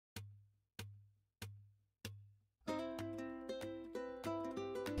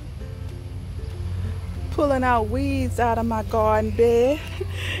pulling out weeds out of my garden bed.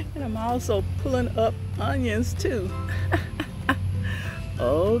 And I'm also pulling up onions too.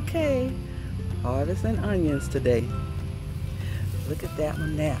 Okay, harvesting onions today. Look at that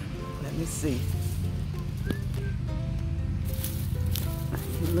one there. Let me see.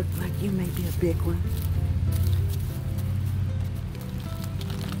 You look like you may be a big one.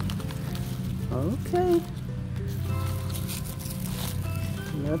 Okay.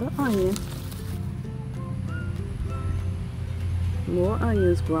 Another onion. More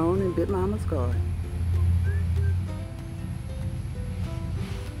onions grown in Big Mama's garden.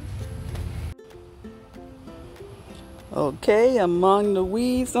 Okay, among the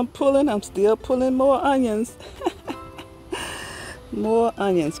weeds I'm still pulling more onions. More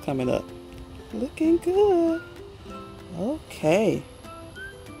onions coming up. Looking good. Okay.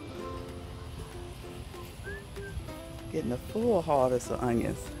 Getting a full harvest of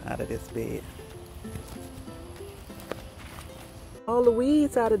onions out of this bed. All the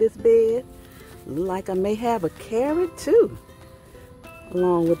weeds out of this bed. Look like I may have a carrot too,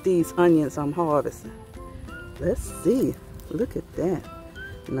 along with these onions I'm harvesting. Let's see. Look at that.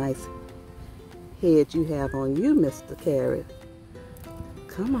 Nice head you have on you, Mr. Carrot.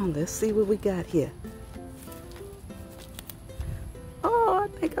 Come on, let's see what we got here. Oh, I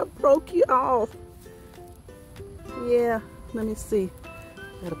think I broke you off. Yeah, let me see.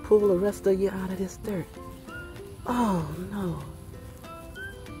 Gotta pull the rest of you out of this dirt. Oh, no.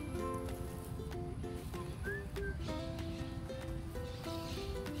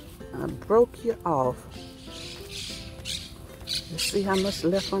 I broke you off. Let's see how much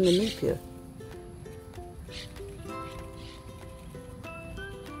left underneath here.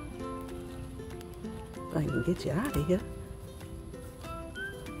 If I can get you out of here.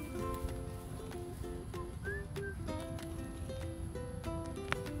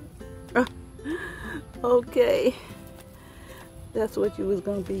 Okay. That's what you was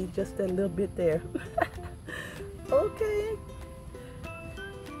gonna be, just that little bit there. Okay.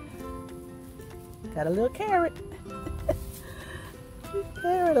 Got a little carrot.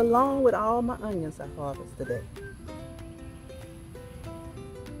 Carrot along with all my onions I harvested today.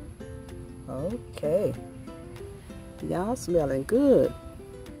 Okay. Y'all smelling good.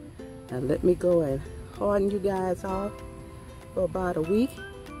 Now let me go and harden you guys off for about a week.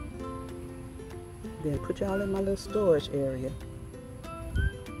 Then put y'all in my little storage area.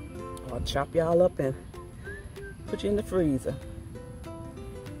 I'll chop y'all up and put you in the freezer.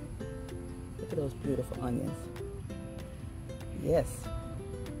 Look at those beautiful onions. Yes,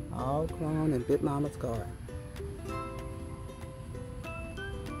 all grown in Big Mama's garden.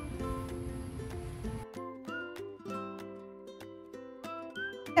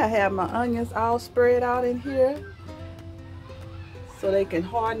 I have my onions all spread out in here so they can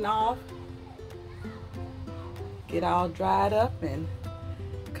harden off, get all dried up, and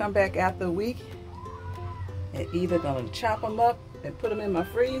come back after a week and either gonna chop them up and put them in my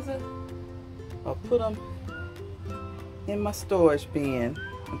freezer or put them in my storage bin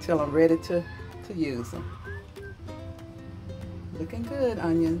until I'm ready to use them. Looking good,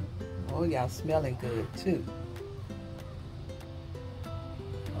 onion. Oh, y'all smelling good too.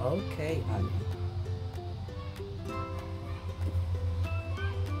 Okay, onion.